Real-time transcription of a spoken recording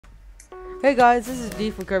Hey guys, this is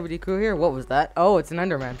D from Kirby Crew here. What was that? Oh, it's an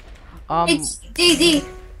Enderman. It's D.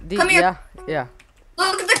 Come here. Yeah.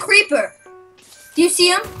 Look at the creeper. Do you see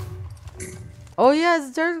him? Oh yes,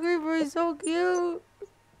 it's Earth Creeper. He's so cute.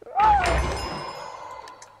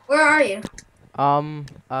 Where are you? In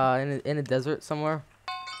a desert somewhere.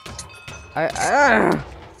 Hey.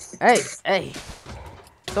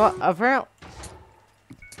 So apparently,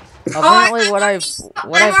 what I've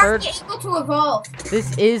heard, able to evolve.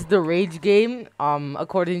 this is the Rage game.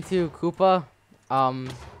 According to Koopa,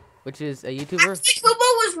 which is a YouTuber. Actually, Koopa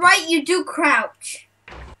was right. You do crouch.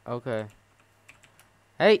 Okay.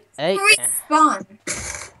 Hey. Respawn.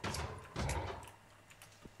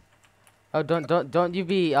 Oh, don't you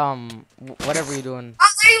be whatever you're doing.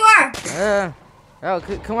 Oh, there you are.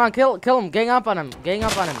 Come on, kill him. Gang up on him.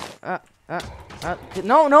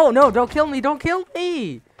 No, don't kill me.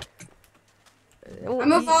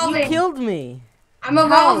 I'm evolving. You killed me. I'm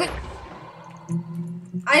evolving.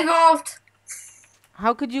 I evolved.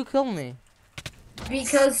 How could you kill me?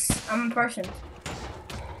 Because I'm a person.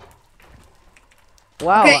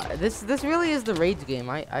 Wow, Okay. this really is the Rage game.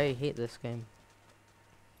 I hate this game.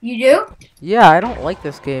 You do? Yeah, I don't like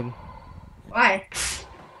this game. Why?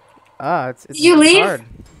 It's Did you leave? hard.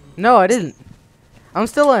 No, I didn't. I'm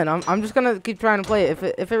still in. I'm just gonna keep trying to play it.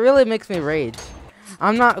 If it really makes me rage.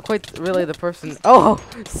 I'm not quite really the person. Oh,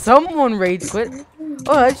 someone rage quit.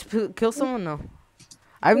 Oh, I just kill someone? No.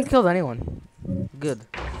 I haven't killed anyone. Good.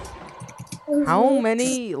 How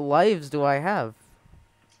many lives do I have?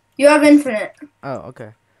 You have infinite. Oh,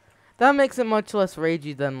 okay. That makes it much less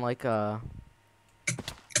ragey than like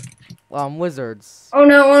wizards. Oh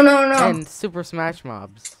no! And Super Smash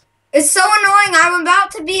Mobs. It's so annoying. I'm about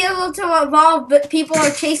to be able to evolve, but people are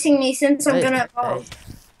chasing me since I'm gonna evolve.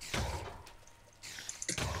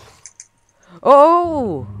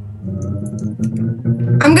 Oh!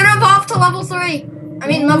 I'm gonna evolve to level 3. I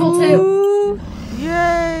mean level 2. Ooh,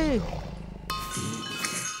 yay!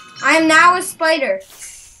 I am now a spider.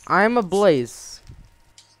 I'm a blaze.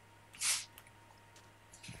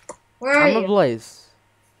 Where are I'm you? a blaze.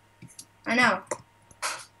 I know.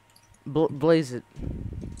 Blaze it.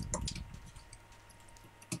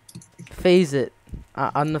 Phase it.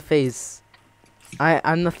 On the phase.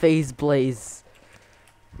 I'm the phase blaze.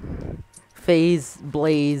 Phase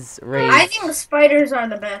blaze rage. I think the spiders are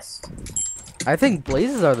the best. I think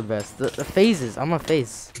blazes are the best. The phases. I'm a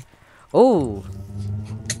phase. Oh.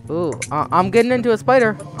 Ooh. I'm getting into a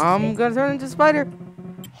spider. I'm gonna turn into a spider.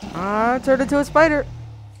 I turned into a spider.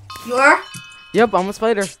 You are? Yep, I'm a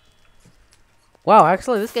spider. Wow,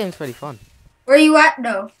 actually, this game's pretty fun. Where are you at,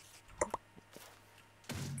 though?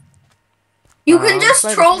 You can just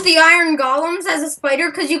troll the iron golems as a spider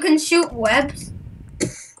because you can shoot webs.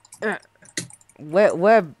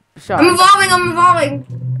 Web shot. I'm evolving.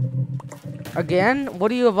 Again? What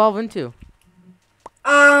do you evolve into?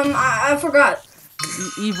 I forgot.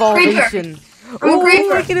 Evolution. I'm a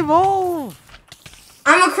creeper. I can evolve.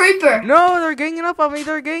 I'm a creeper. No, they're ganging up on me.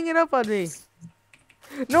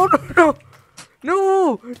 No.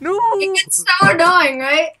 It's so annoying,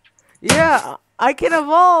 right? Yeah, I can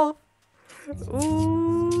evolve.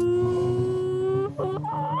 Ooh.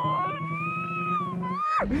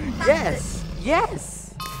 Yes.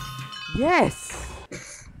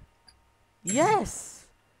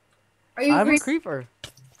 Are you I'm a creeper.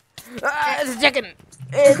 It's a chicken.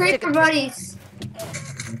 Creeper buddies.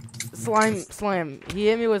 Slime slam. He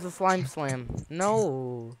hit me with a slime slam.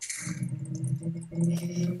 No.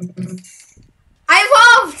 I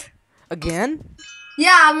evolved. Again?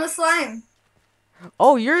 Yeah, I'm a slime.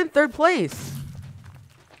 Oh, you're in 3rd place.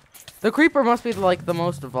 The creeper must be like the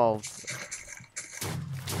most evolved.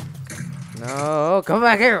 No, come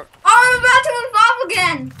back here. Oh, I'm about to evolve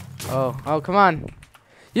again. Oh, come on.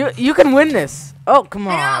 You can win this. Oh, come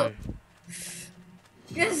on.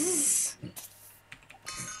 Yes.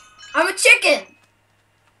 I'm a chicken.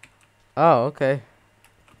 Oh, okay.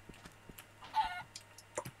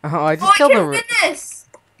 Oh, I just killed I can win this.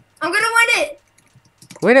 I'm gonna win it.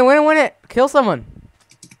 Win it. Kill someone.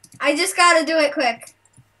 I just gotta do it quick.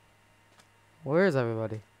 Where is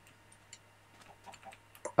everybody?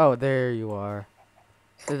 Oh, there you are.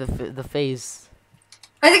 The phase.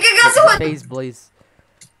 I think I got someone. Phase blaze.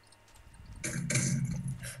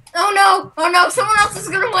 Oh no! Someone else is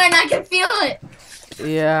gonna win. I can feel it.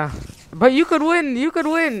 Yeah, but you could win.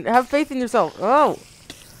 Have faith in yourself. Oh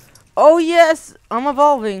yes, I'm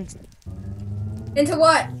evolving. Into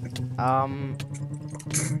what?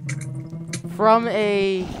 From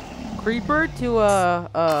a creeper to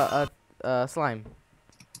a slime.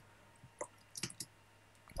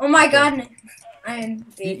 Oh my god. I'm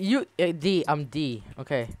D. D. I'm D.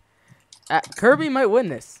 Okay. Kirby might win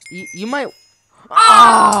this. You might.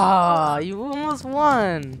 Ah, you almost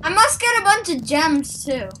won. I must get a bunch of gems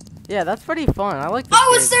too. Yeah, that's pretty fun. I like this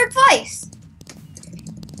Oh, it's game. third place.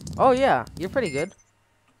 Oh yeah, you're pretty good.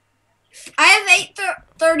 I have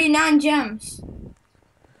 839 gems.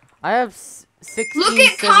 I have 60. Look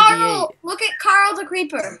at Carl. Look at Carl the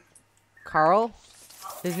Creeper. Carl?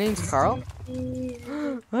 His name's Carl?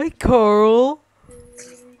 Hi, Carl.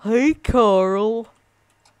 Hey, Carl.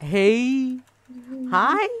 Hey.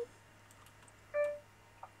 Hi.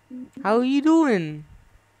 How are you doing?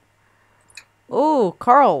 Oh,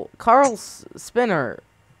 Carl's spinner.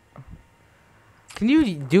 Can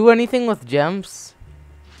you do anything with gems?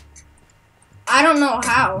 I don't know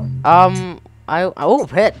how.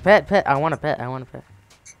 Pet. I want a pet.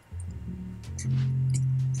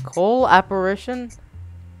 Coal apparition?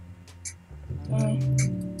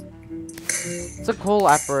 It's a coal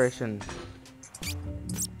apparition.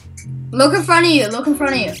 Look in front of you. Look in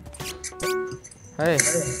front of you. Hey.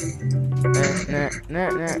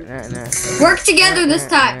 Work together this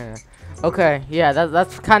time. Okay, yeah,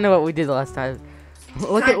 that's kind of what we did last time.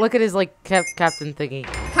 Look at his like captain thingy.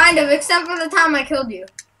 Kind of, except for the time I killed you.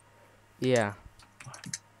 Yeah.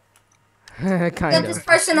 Kind Get of. this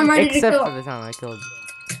person I'm ready to kill. Except for the time I killed you.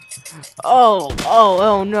 Oh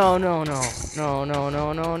no.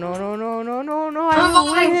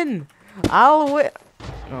 I'll win.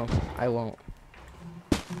 No, I won't.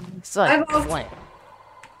 Such slam.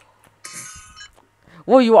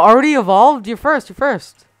 Whoa, you already evolved? You're first.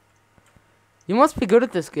 You must be good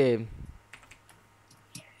at this game.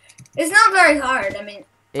 It's not very hard. I mean,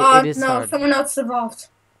 it is hard. Someone else evolved.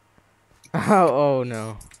 Oh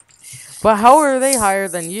no. But how are they higher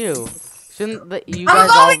than you? Shouldn't you I'm guys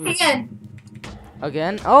evolving all again.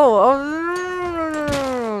 Again?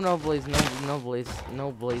 Oh, no blazing. No,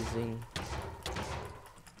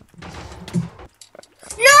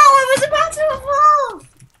 I was about to evolve.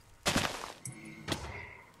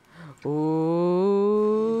 Ooh.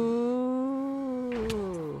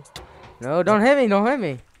 No, don't hit me. Don't hit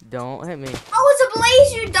me. Oh, it's a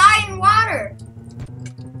blaze. You die in water.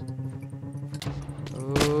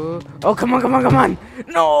 Ooh. Oh, come on.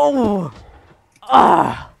 No.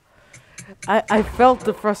 I felt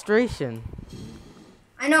the frustration.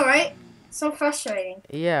 I know, right? So frustrating.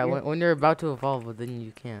 Yeah, when you're about to evolve, but then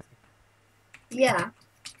you can't. Yeah.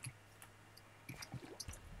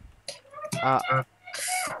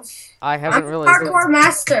 I haven't really. Parkour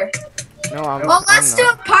master. No, I'm. Well, let's I'm do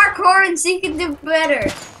not. a parkour and see who can do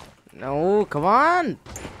better. No, come on.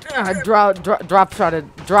 Drop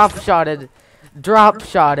shotted.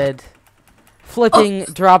 Flipping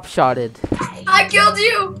drop shotted. I killed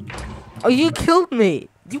you. Oh, you killed me.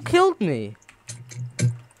 Come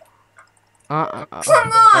on.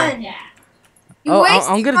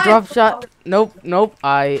 I'm gonna drop shot. Nope.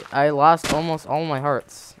 I lost almost all my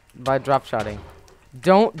hearts by drop shotting.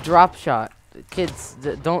 Don't drop shot, kids.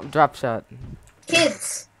 Don't drop shot.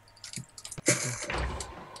 Kids.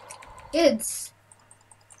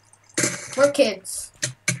 We're kids.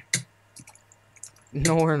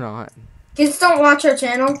 No, we're not. Kids don't watch our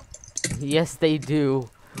channel. Yes, they do.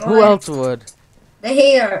 Why? Who else would? They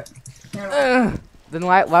hate our. Then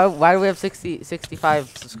why do we have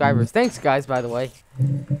 65 subscribers? Thanks, guys. By the way.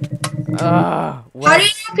 How do you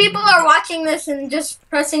know people are watching this and just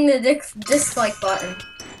pressing the dislike button?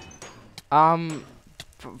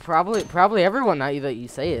 Probably everyone. Now that you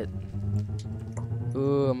say it.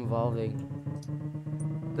 Ooh, I'm evolving.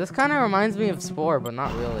 This kind of reminds me of Spore, but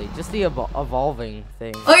not really. Just the evolving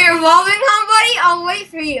thing. Oh, you're evolving, huh, buddy? I'll wait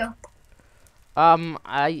for you.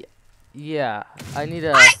 Yeah. I need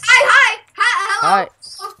a. Hi. Hello. Hi.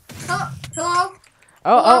 Hello.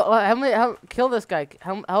 Oh, help kill this guy.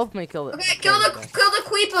 Help me kill it. Okay, kill the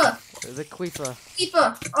Creeper. The Creeper.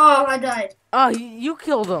 Oh, I died. Oh, you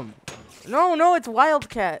killed him. No, it's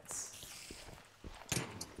Wildcats.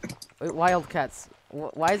 Wait, Wildcats.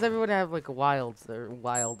 Why does everyone have like wilds? They're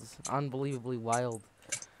wilds. Unbelievably wild.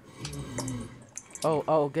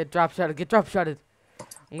 Oh, get drop shotted.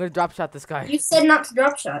 I'm gonna drop shot this guy. You said not to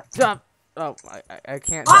drop shot. Drop. Oh, I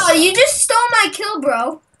can't. Oh, you just stole my kill,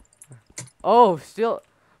 bro. Oh, still.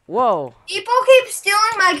 Whoa. People keep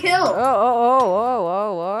stealing my kill.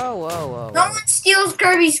 Whoa. No one steals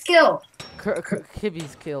Kirby's kill.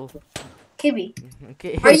 Kibby's kill. Kibby.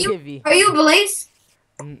 Kibby. Are you Blaze?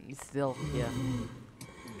 Still, yeah.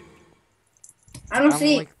 I don't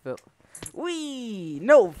see. Like Wee!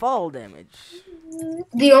 No fall damage.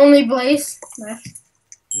 The only Blaze left.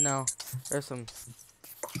 No, there's some.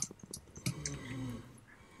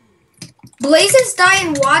 Blazes die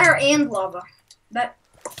in water and lava.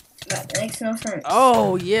 That makes no sense.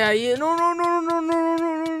 Oh yeah, yeah. No.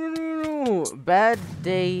 Bad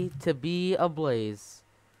day to be a blaze.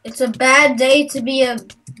 It's a bad day to be a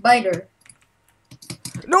biter.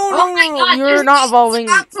 No. You're not evolving.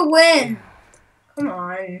 About to win. Come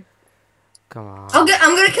on. Come on. I'm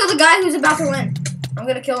gonna kill the guy who's about to win. I'm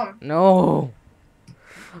gonna kill him. No.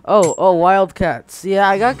 Oh, wildcats. Yeah,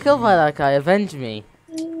 I got killed by that guy. Avenge me.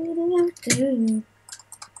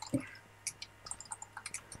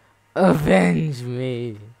 Avenge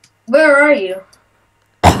me. Where are you?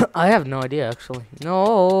 I have no idea, actually.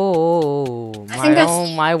 No.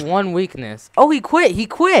 I My one weakness. Oh, he quit. He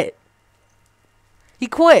quit. You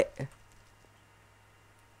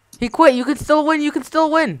can still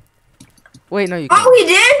win. Wait, no, you can't. Oh, he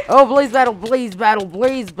did? Oh, blaze battle.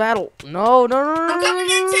 No. I'm coming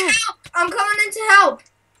in to help.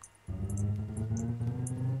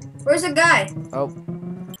 Where's the guy? Oh,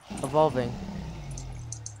 evolving.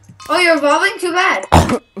 Oh, you're evolving? Too bad.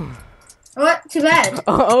 What? Too bad.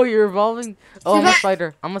 Oh, you're evolving? Oh, Too I'm a bad.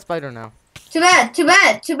 spider. I'm a spider now. Too bad.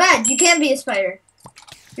 You can't be a spider.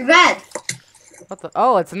 You're bad. What the?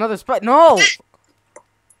 Oh, it's another spider. No!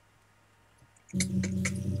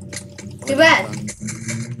 Too bad.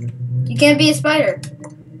 You can't be a spider.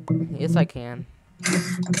 Yes, I can.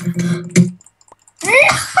 No!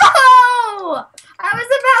 I was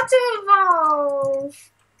about to evolve.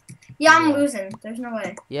 Yeah, I'm losing. There's no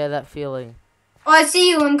way. Yeah, that feeling. Oh, I see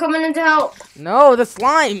you. I'm coming in to help. No, the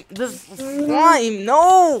slime. No!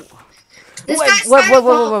 This Wait, guy's wait, trying to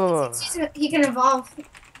evolve. wait. He can evolve.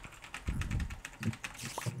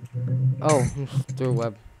 Oh, through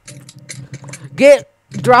web. Get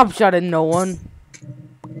drop shot in no one.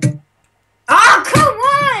 Oh, come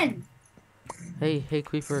on! Hey,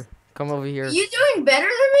 creeper, come over here. You doing better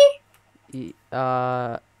than me?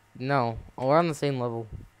 No, we're on the same level.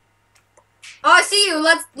 Oh, I see you.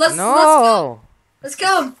 Let's No. Let's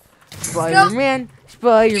kill him. Spider-Man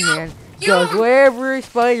You- goes wherever a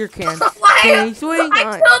spider can. Why? Swing I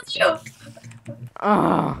on. killed you.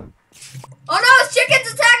 Ah, Oh no, his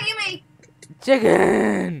chicken's attacking me.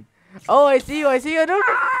 chicken. Oh, I see you. No.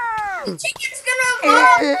 The chicken's gonna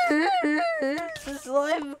evolve. The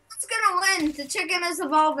slime. Who's gonna win? The chicken is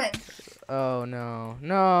evolving. Oh no.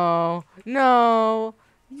 Kill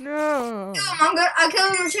him. I'll kill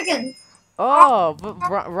the chicken. Oh, but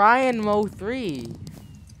Ryan Mo3.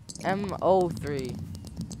 MO3.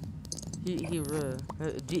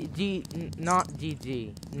 Not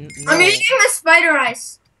GG. No. I'm using my spider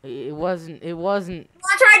eyes. It wasn't. Wanna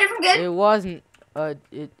try a different game? It wasn't.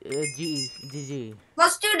 GG.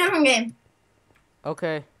 Let's do a different game.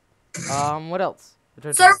 Okay. What else?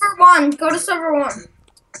 Server 1. Go to server 1.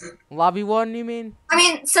 Lobby 1, you mean? I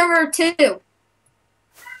mean server 2.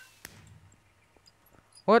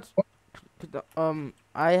 What?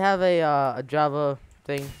 I have a Java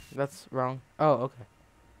thing. That's wrong. Oh, okay.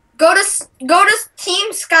 Go to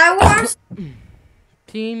Team Skywars.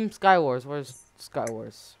 Team Skywars. Where's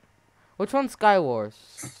Skywars? Which one's Skywars?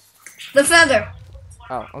 The feather.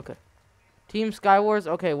 Oh, okay. Team Skywars.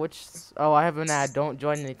 Okay, which? Oh, I have an ad. Don't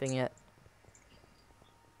join anything yet.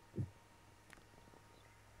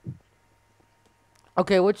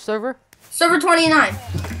 Okay, which server? Server 29.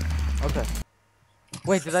 Okay.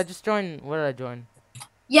 Wait, did I just join? What did I join?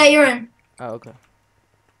 Yeah, you're in. Oh, okay.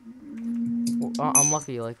 Well, I'm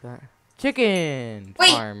lucky like that. Chicken. Wait,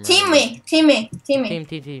 farmer. team me. Team.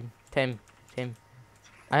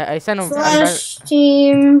 I sent him. Slash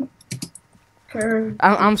team.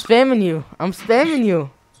 I'm spamming you.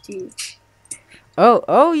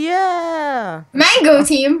 Oh yeah. Mango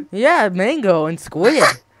team. Yeah, mango and squid.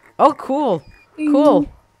 Oh, cool.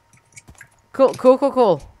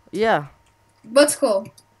 Yeah. What's cool?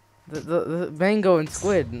 The mango and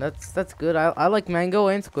squid. That's good. I like mango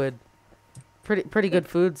and squid. Pretty good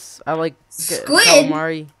foods. I like Squid?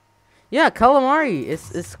 calamari. Yeah, calamari is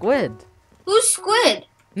squid. Who's squid?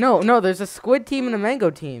 No, there's a squid team and a mango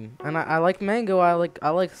team, and I like mango. I like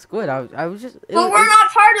squid. I was just. But we're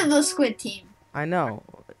not part of the squid team. I know.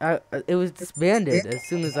 It was disbanded as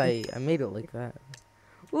soon as I made it like that.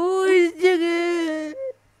 Ooh, it's chicken.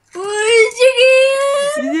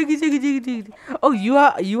 Chicken. Oh, you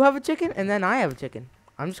have a chicken, and then I have a chicken.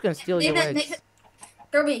 I'm just gonna steal your legs.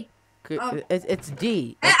 Kirby. It's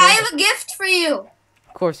D. Okay? I have a gift for you.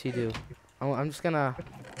 Of course you do. I'm just gonna.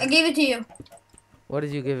 I gave it to you. What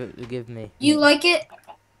did you give me? You like it?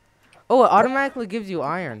 Oh, it automatically gives you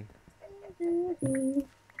iron.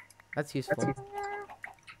 That's useful.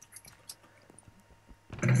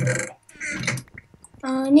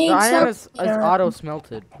 The iron is auto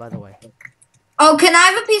smelted, by the way. Oh, can I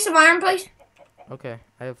have a piece of iron, please? Okay,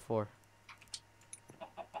 I have 4.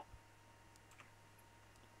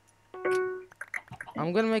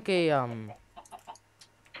 I'm gonna make a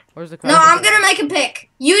Where's the No, I'm gonna make a pick.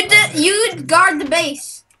 You guard the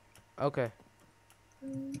base. Okay.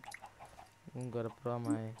 I'm gonna put on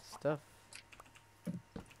my stuff.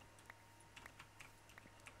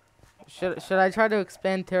 Should I try to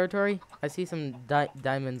expand territory? I see some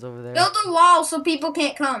diamonds over there. Build a wall so people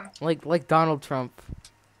can't come. Like Donald Trump.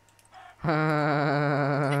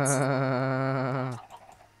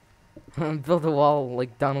 Build a wall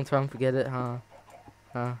like Donald Trump. Get it, huh?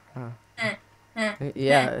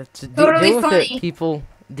 Yeah. Totally deal with funny. it, people.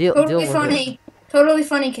 Deal Totally with funny. it. Totally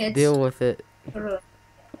funny, kids. Deal with it. Totally.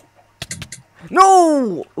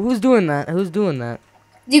 No! Who's doing that? Who's doing that?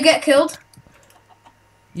 Did you get killed?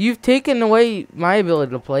 You've taken away my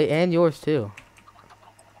ability to play and yours too.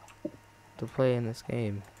 To play in this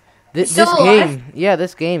game. This game, yeah,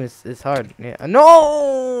 this game is hard. Yeah.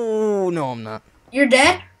 No, I'm not. You're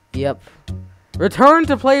dead? Yep. Return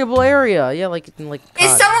to playable area. Yeah, like COD.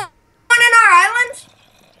 Is someone in our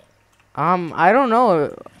island? I don't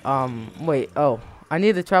know. Wait. Oh, I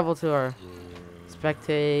need to travel to our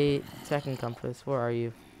spectate second compass. Where are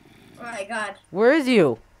you? Oh my god. Where is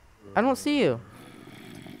you? I don't see you.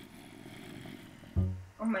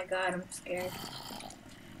 Oh my god, I'm scared.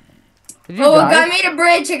 Did you die? A guy made a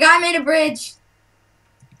bridge. A guy made a bridge.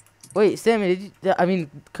 Wait, Sammy,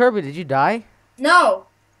 Kirby, did you die? No.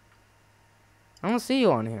 I don't see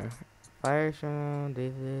you on here. Fire show,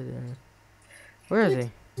 David. Where is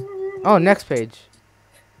he? Oh, next page.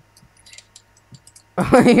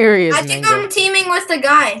 Oh, here he is. I think I'm teaming with the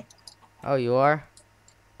guy. Oh, you are?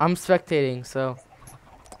 I'm spectating, so.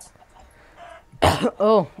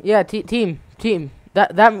 Oh, yeah, team.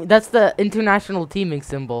 That's the international teaming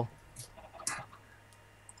symbol.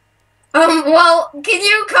 Well, can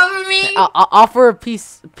you cover me? Offer a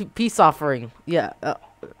peace offering. Yeah,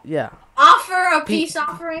 yeah. Offer a peace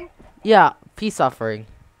offering? Yeah, peace offering.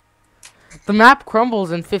 The map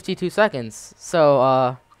crumbles in 52 seconds,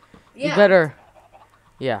 so yeah. You better.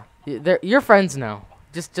 Yeah, you're friends now.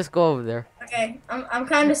 Just go over there. Okay, I'm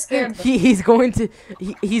kind of scared. He's going to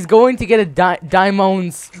get a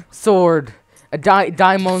diamond's sword. A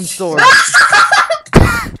diamond sword.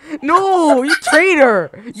 No, you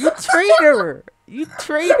traitor! You traitor! You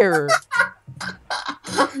traitor!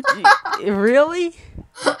 Really?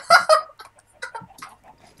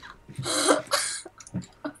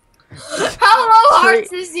 How low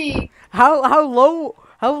hearts is he? How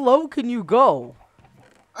low can you go?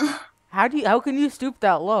 How can you stoop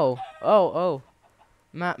that low? Oh.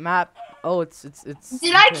 Map. Oh, it's.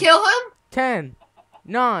 Did I kill him? 10,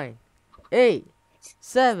 9, 8,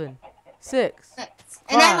 7, 6,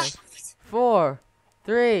 5, 4,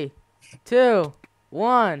 3, 2,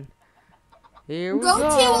 1. Here we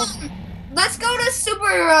go. Let's go to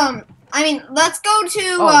let's go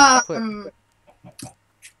to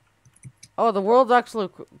Oh, the world's actually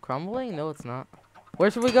crumbling? No, it's not. Where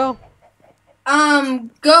should we go?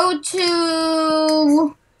 Go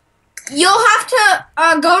to. You'll have to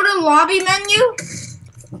go to lobby menu.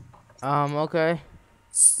 Okay.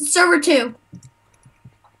 Server 2.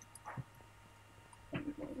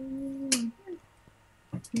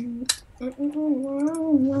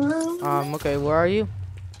 Okay, where are you?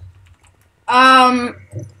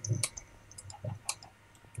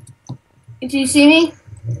 Do you see me?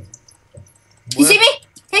 Do you see me?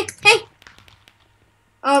 Hey.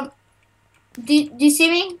 Do you see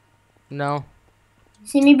me? No.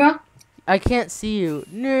 See me, bro? I can't see you.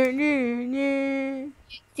 No.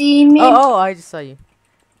 See me? Oh, I just saw you.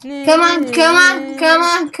 Come on.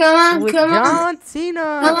 With John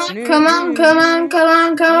Cena. Come on,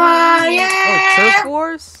 yeah! Oh, Turf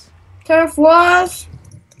Wars? Turf Wars?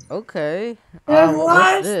 Okay. Turf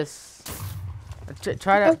What's Wars? this?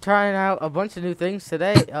 Trying out a bunch of new things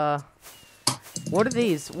today. What are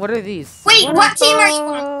these? Wait, what team are you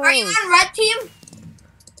on? Are you on red team?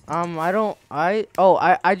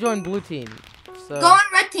 I joined blue team. So. Go on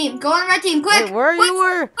red team, quick! Wait, where are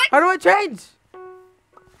you? How do I change?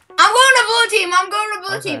 I'm going to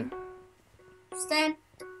blue team, Stand.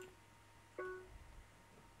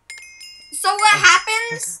 So what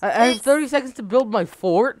happens? I have 30 seconds to build my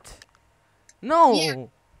fort? No. Yeah.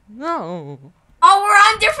 No. Oh, we're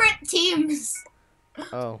on different teams.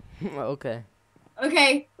 Oh, okay.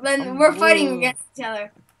 Okay, then we're fighting against each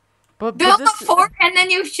other. But build a fort and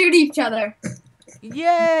then you shoot each other.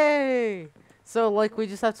 Yay! So like we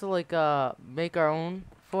just have to like make our own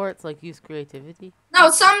forts, like use creativity. No,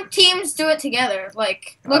 some teams do it together.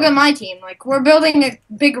 Like look at my team. Like we're building a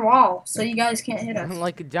big wall so you guys can't hit us.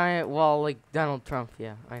 Like a giant wall, like Donald Trump.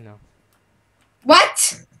 Yeah, I know.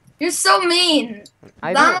 What? You're so mean.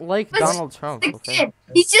 I don't like Donald Trump. Okay?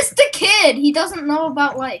 He's just a kid. kid. He doesn't know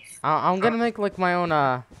about life. I'm gonna make like my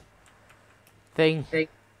own thing,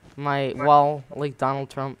 my wall like Donald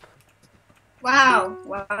Trump. Wow.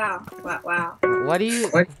 Wow. What do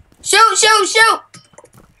you? Shoot!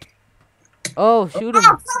 Oh, shoot him!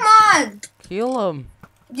 Oh, come on! Kill him!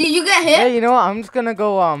 Did you get hit? Hey, you know what? I'm just gonna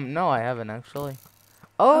go. No, I haven't actually.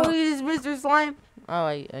 Oh, he's Mr. Slime. Oh,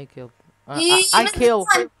 I killed. I killed.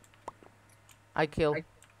 I killed.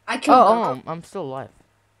 Oh, I'm still alive.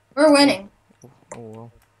 We're winning. Oh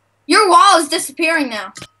well. Your wall is disappearing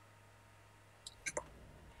now.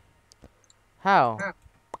 How?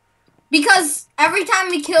 Because every time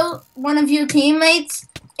we kill one of your teammates,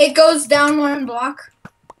 it goes down one block.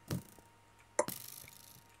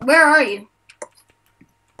 Where are you?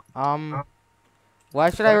 Why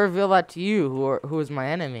should I reveal that to you, who is my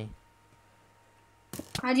enemy?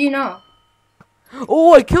 How do you know?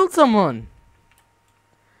 Oh, I killed someone!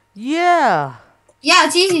 Yeah! Yeah,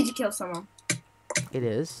 it's easy to kill someone. It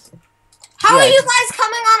is. How are you guys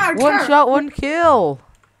coming on our turf? One shot, one kill!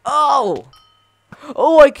 Oh!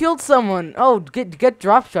 Oh, I killed someone! Oh, get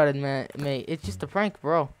drop shotted, mate. It's just a prank,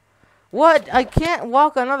 bro. What? I can't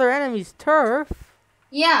walk on other enemy's turf?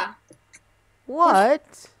 Yeah.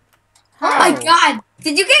 What? Oh my god!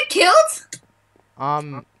 Did you get killed?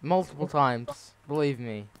 Multiple times. Believe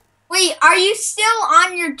me. Wait, are you still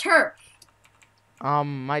on your turf?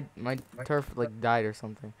 My turf like died or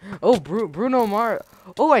something. Oh, Bruno Mars.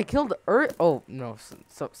 Oh, I killed Oh no,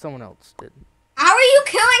 someone else did. How are you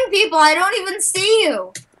killing people? I don't even see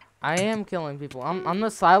you. I am killing people. I'm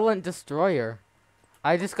the silent destroyer.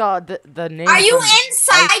 I just got the name. Are you from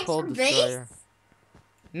inside your base?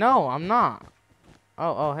 No, I'm not.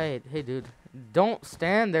 Oh, hey, dude. Don't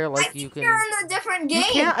stand there like you can. You're in a different game.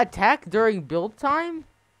 You can't attack during build time?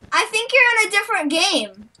 I think you're in a different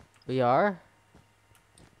game. We are?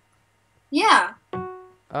 Yeah.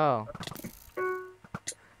 Oh.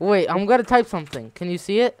 Wait, I'm gonna type something. Can you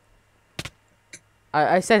see it?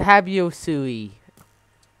 I said Habiosui.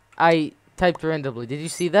 I typed randomly. Did you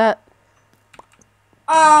see that?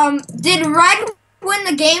 Did Red win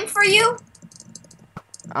the game for you?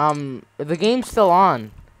 The game's still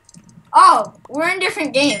on. Oh, we're in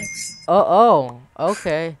different games. Oh,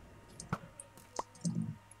 okay.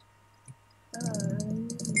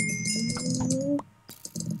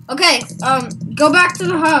 Okay, go back to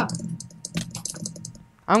the hub.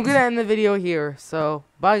 I'm gonna end the video here, so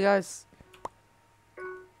bye guys.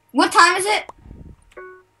 What time is it?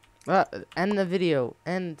 End the video.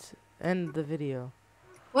 End the video.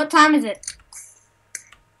 What time is it?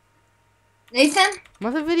 Nathan?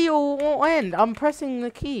 But the video won't end. I'm pressing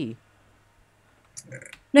the key.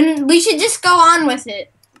 Then we should just go on with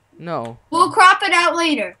it. No. We'll crop it out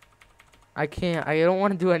later. I can't. I don't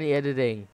want to do any editing.